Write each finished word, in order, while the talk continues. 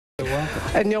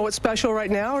And you know what's special right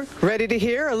now? Ready to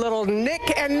hear a little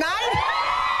Nick and Knight?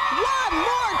 One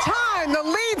more time, the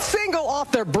lead single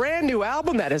off their brand new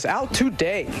album that is out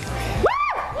today.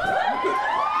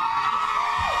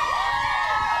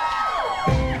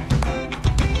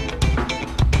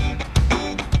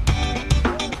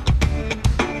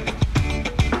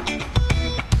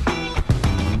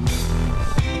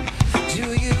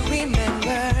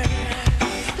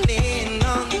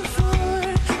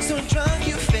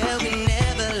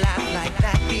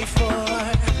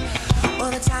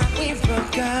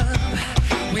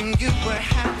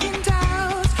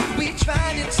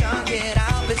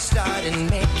 Started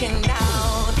making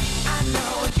out. I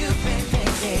know you've been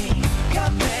thinking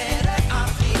you're better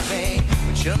off leaving,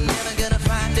 but you're never gonna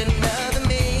find another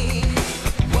me.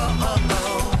 Whoa, oh,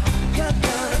 oh. You're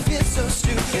gonna feel so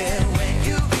stupid when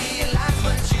you realize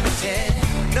what you did.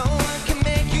 No one can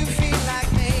make you feel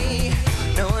like me.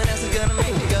 No one else is gonna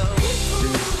make you go.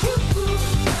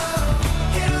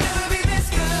 It'll never be this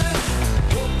good.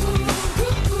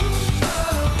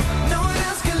 No one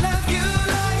else can love you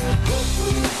like.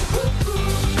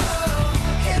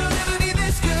 It'll never be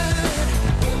this good.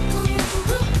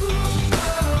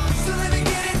 So let me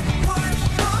get it one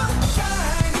more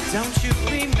time. Don't you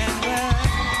remember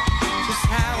just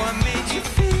how I made you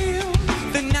feel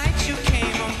the night you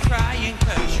came home crying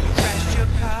 'cause you crashed your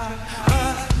car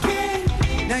again?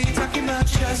 Now you're talking about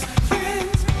just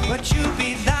friends, but you'd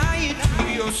be lying to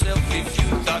yourself if you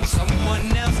thought someone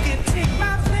else could take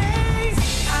my place.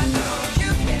 I know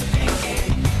you've been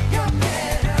thinking you're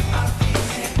better off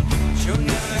leaving, but you're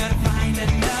never gonna find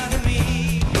another me.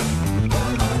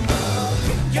 Oh, oh, oh.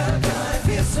 You're